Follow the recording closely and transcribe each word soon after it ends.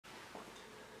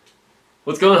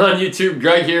What's going on YouTube?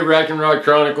 Greg here, Rack and Rod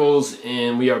Chronicles,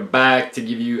 and we are back to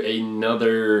give you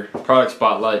another product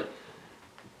spotlight.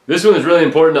 This one is really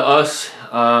important to us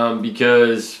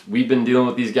because we've been dealing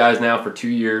with these guys now for 2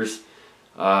 years.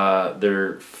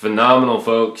 They're phenomenal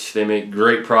folks. They make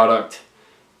great product,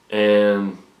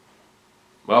 and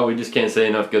well, we just can't say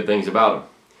enough good things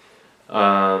about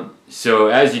them. So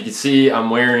as you can see, I'm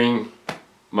wearing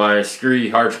my SKRE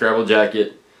hard scrabble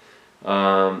jacket.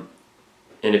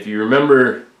 And if you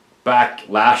remember back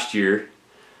last year,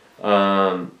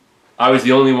 I was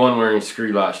the only one wearing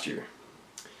SKRE last year.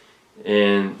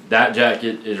 And that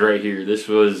jacket is right here. This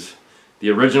was the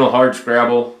original hard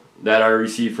scrabble that I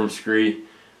received from SKRE.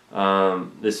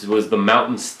 This was the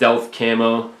Mountain Stealth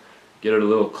Camo. Get it a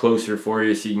little closer for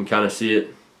you so you can kind of see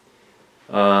it.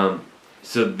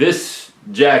 So this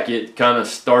jacket kind of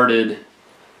started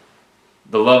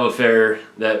the love affair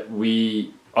that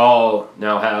we all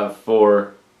now have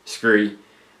for SKRE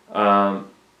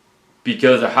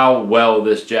because of how well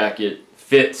this jacket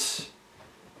fits,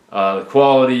 the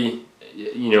quality,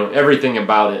 you know, everything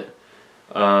about it.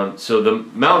 So the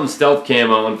Mountain Stealth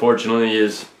Camo unfortunately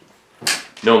is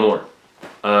no more.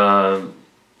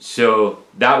 So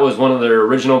that was one of their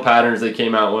original patterns they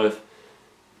came out with,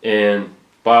 and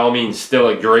by all means still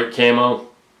a great camo,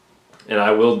 and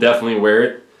I will definitely wear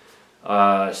it.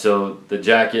 So the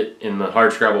jacket and the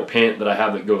hard scrabble pant that I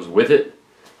have that goes with it,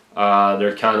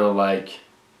 they're kind of like,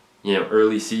 you know,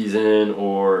 early season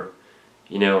or,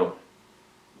 you know,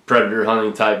 predator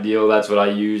hunting type deal. That's what I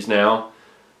use now.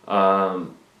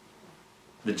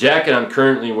 The jacket I'm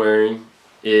currently wearing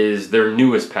is their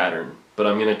newest pattern, but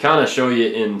I'm going to kind of show you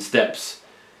in steps.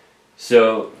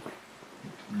 So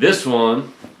this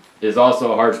one is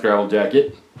also a hard scrabble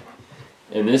jacket,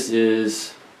 and this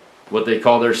is what they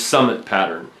call their Summit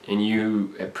pattern, and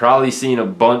you have probably seen a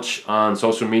bunch on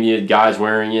social media, guys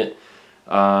wearing it,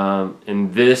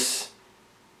 and this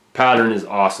pattern is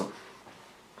awesome.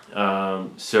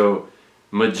 So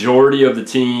majority of the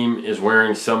team is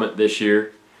wearing Summit this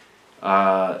year.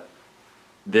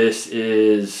 This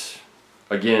is,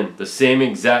 again, the same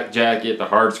exact jacket, the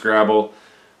hard scrabble,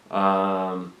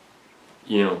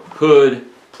 you know, hood,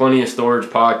 plenty of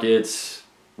storage pockets,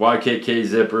 YKK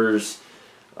zippers,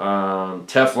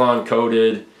 Teflon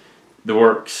coated, the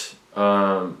works.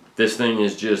 This thing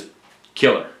is just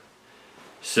killer.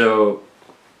 So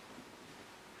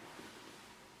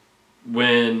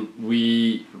when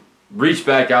we reached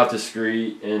back out to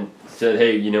SKRE and said,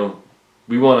 hey, you know,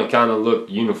 we want to kind of look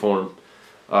uniform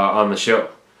on the show,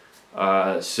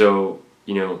 so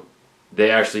you know, they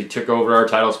actually took over our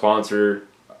title sponsor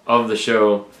of the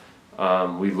show.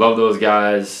 We love those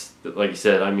guys. Like I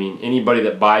said, I mean, anybody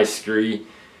that buys SKRE,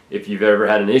 if you've ever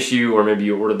had an issue or maybe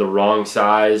you ordered the wrong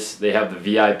size, they have the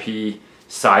VIP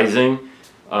sizing.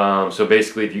 So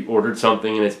basically, if you ordered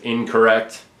something and it's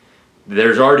incorrect,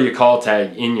 there's already a call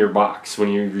tag in your box when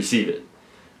you receive it.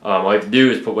 All you have to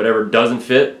do is put whatever doesn't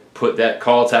fit, put that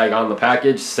call tag on the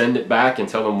package, send it back and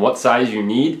tell them what size you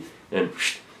need, and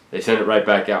they send it right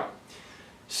back out.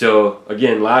 So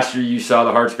again, last year you saw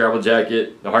the hard scrabble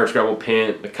jacket, the hard scrabble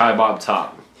pant, the Kai Bob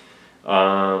top.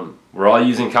 We're all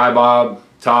using Kai Bob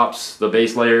tops, the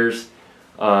base layers.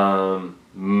 I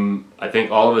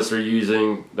think all of us are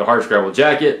using the hard scrabble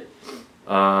jacket.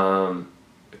 A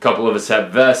couple of us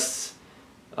have vests.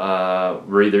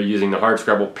 We're either using the hard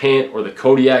scrabble pant or the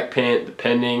Kodiak pant,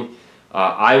 depending.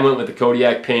 I went with the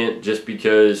Kodiak pant just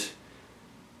because,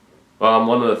 well, I'm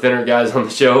one of the thinner guys on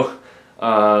the show,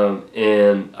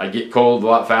 and I get cold a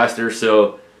lot faster,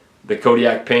 so the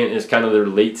Kodiak pant is kind of their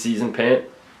late season pant.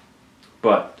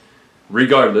 But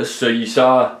regardless, so you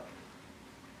saw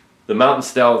the Mountain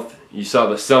Stealth, you saw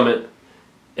the Summit,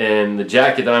 and the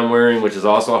jacket that I'm wearing, which is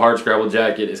also a hard scrabble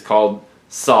jacket, is called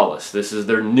Solace. This is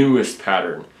their newest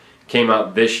pattern. Came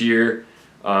out this year.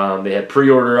 They had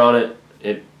pre-order on it.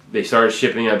 They started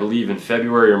shipping, I believe, in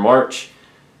February or March,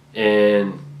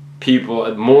 and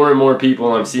people, more and more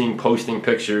people I'm seeing posting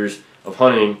pictures of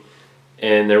hunting,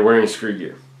 and they're wearing SKRE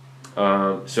gear.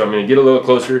 So I'm going to get a little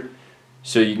closer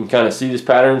so you can kind of see this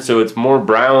pattern. So it's more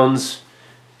browns,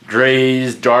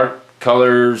 grays, dark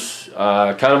colors,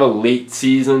 kind of a late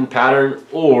season pattern.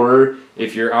 Or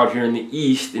if you're out here in the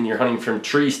east and you're hunting from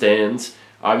tree stands,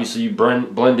 obviously you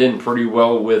blend in pretty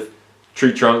well with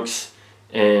tree trunks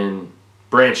and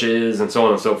branches and so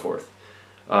on and so forth.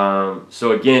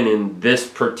 So again, in this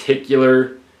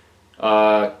particular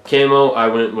camo, I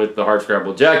went with the hard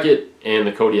scrabble jacket and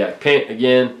the Kodiak pant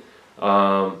again.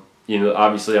 You know,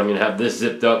 obviously I'm going to have this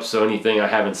zipped up, so anything I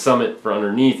have in Summit for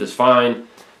underneath is fine,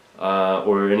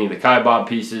 or any of the Kai Bob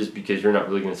pieces, because you're not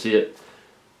really going to see it.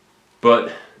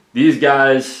 But these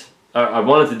guys I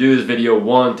wanted to do this video,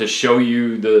 one, to show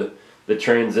you the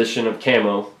transition of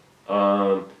camo,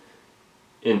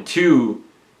 and two,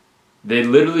 they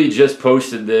literally just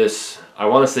posted this, I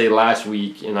want to say last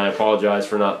week, and I apologize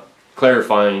for not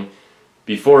clarifying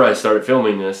before I started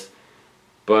filming this.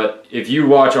 But if you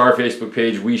watch our Facebook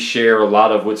page, we share a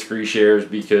lot of what SKRE shares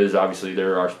because obviously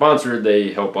they're our sponsor.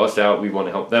 They help us out. We want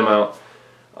to help them out.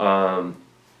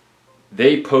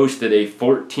 They posted a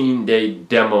 14-day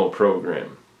demo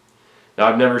program. Now,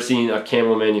 I've never seen a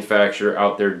camo manufacturer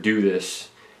out there do this.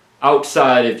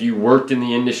 Outside, if you worked in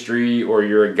the industry or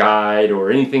you're a guide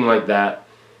or anything like that,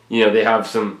 you know, they have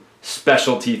some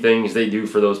specialty things they do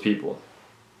for those people.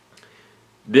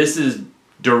 This is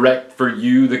direct for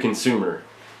you, the consumer.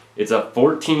 It's a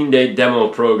 14-day demo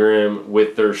program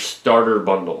with their starter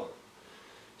bundle.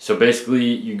 So basically,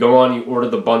 you go on, you order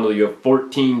the bundle, you have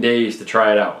 14 days to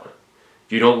try it out.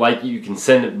 If you don't like it, you can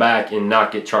send it back and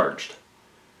not get charged.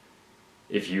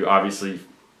 If you obviously,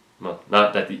 well,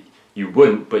 not that you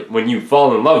wouldn't, but when you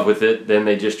fall in love with it, then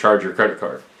they just charge your credit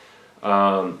card.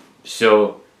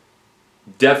 So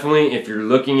definitely, if you're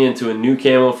looking into a new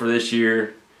camo for this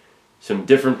year, some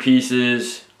different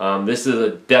pieces, this is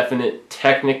a definite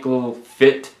technical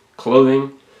fit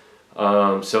clothing.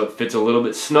 So it fits a little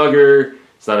bit snugger.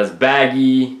 It's not as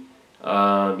baggy.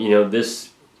 You know, this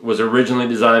was originally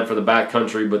designed for the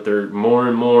backcountry, but they're more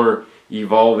and more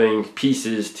evolving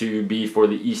pieces to be for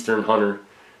the Eastern hunter.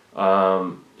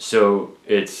 So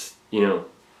it's, you know,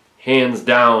 hands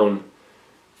down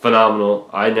phenomenal.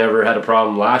 I never had a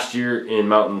problem last year in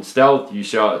Mountain Stealth. You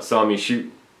saw me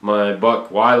shoot my buck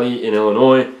Wiley in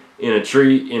Illinois in a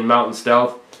tree in Mountain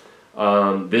Stealth.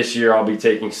 This year I'll be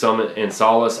taking Summit and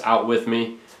Solace out with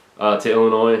me to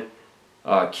Illinois.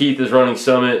 Keith is running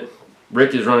Summit.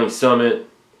 Rick is running Summit.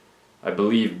 I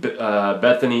believe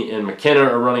Bethany and McKenna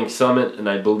are running Summit, and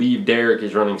I believe Derek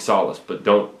is running Solace, but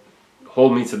don't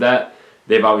hold me to that.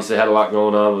 They've obviously had a lot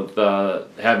going on with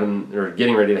having or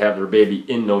getting ready to have their baby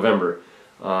in November.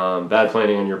 Bad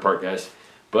planning on your part, guys.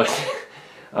 But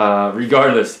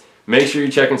regardless, make sure you're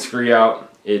checking SKRE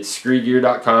out. It's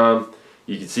SKREgear.com.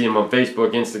 You can see them on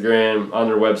Facebook, Instagram, on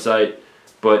their website.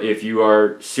 But if you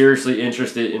are seriously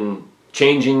interested in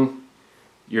changing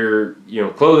your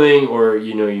clothing, or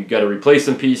you've got to replace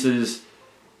some pieces,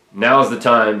 now's the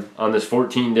time on this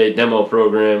 14-day demo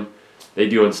program. They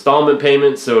do installment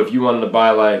payments, so if you wanted to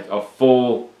buy like a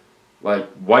full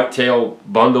whitetail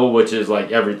bundle, which is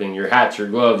like everything, your hats, your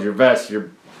gloves, your vests,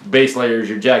 your base layers,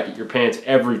 your jacket, your pants,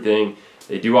 everything,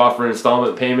 they do offer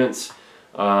installment payments.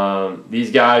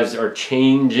 These guys are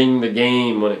changing the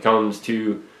game when it comes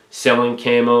to selling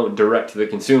camo direct to the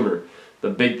consumer. The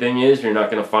big thing is you're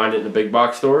not going to find it in a big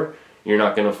box store. You're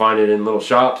not going to find it in little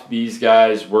shops. These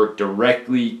guys work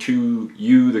directly to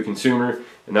you, the consumer,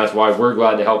 and that's why we're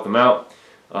glad to help them out.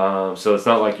 So it's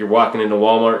not like you're walking into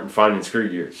Walmart and finding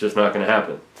SKRE gear. It's just not going to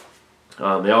happen.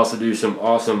 They also do some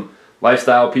awesome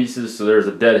lifestyle pieces. So there's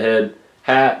a Deadhead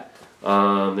hat.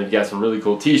 They've got some really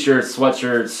cool t-shirts,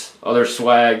 sweatshirts, other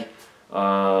swag.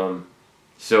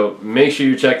 So make sure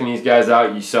you're checking these guys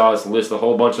out. You saw us list a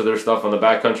whole bunch of their stuff on the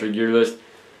backcountry gear list.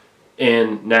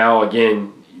 And now,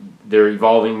 again, they're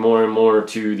evolving more and more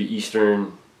to the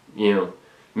Eastern,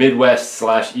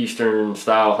 Midwest/Eastern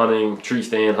style hunting, tree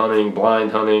stand hunting,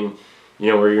 blind hunting,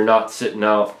 where you're not sitting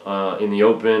out in the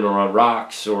open or on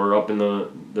rocks or up in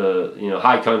the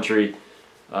high country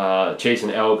chasing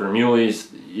elk or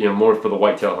muleys, more for the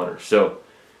whitetail hunter. So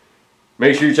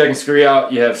make sure you're checking SKRE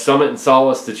out. You have Summit and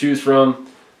Solace to choose from.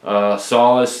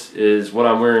 Solace is what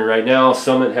I'm wearing right now.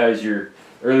 Summit has your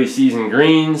early season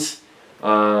greens.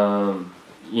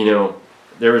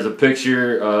 There was a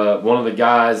picture, one of the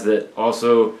guys that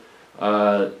also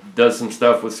does some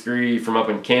stuff with SKRE from up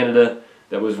in Canada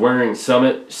that was wearing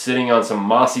Summit sitting on some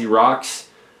mossy rocks.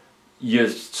 You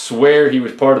swear he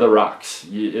was part of the rocks.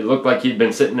 It looked like he'd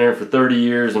been sitting there for 30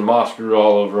 years and moss grew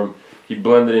all over him. He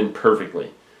blended in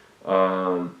perfectly.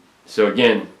 So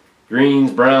again,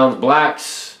 greens, browns,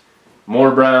 blacks,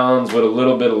 more browns with a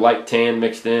little bit of light tan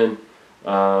mixed in.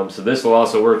 So this will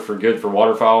also work good for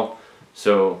waterfowl.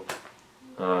 So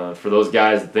for those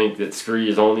guys that think that SKRE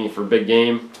is only for big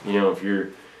game, if you're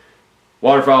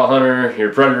waterfowl hunter,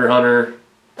 you're a predator hunter,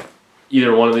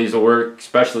 either one of these will work,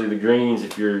 especially the greens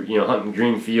if you're hunting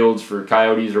green fields for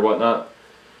coyotes or whatnot.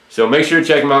 So make sure to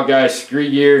check them out, guys. SKRE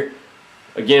gear.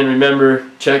 Again, remember,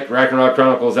 check Rack and Rock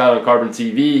Chronicles out on Carbon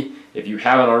TV. If you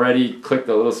haven't already, click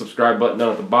the little subscribe button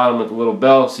down at the bottom with the little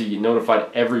bell so you get notified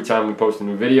every time we post a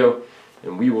new video.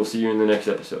 And we will see you in the next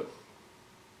episode.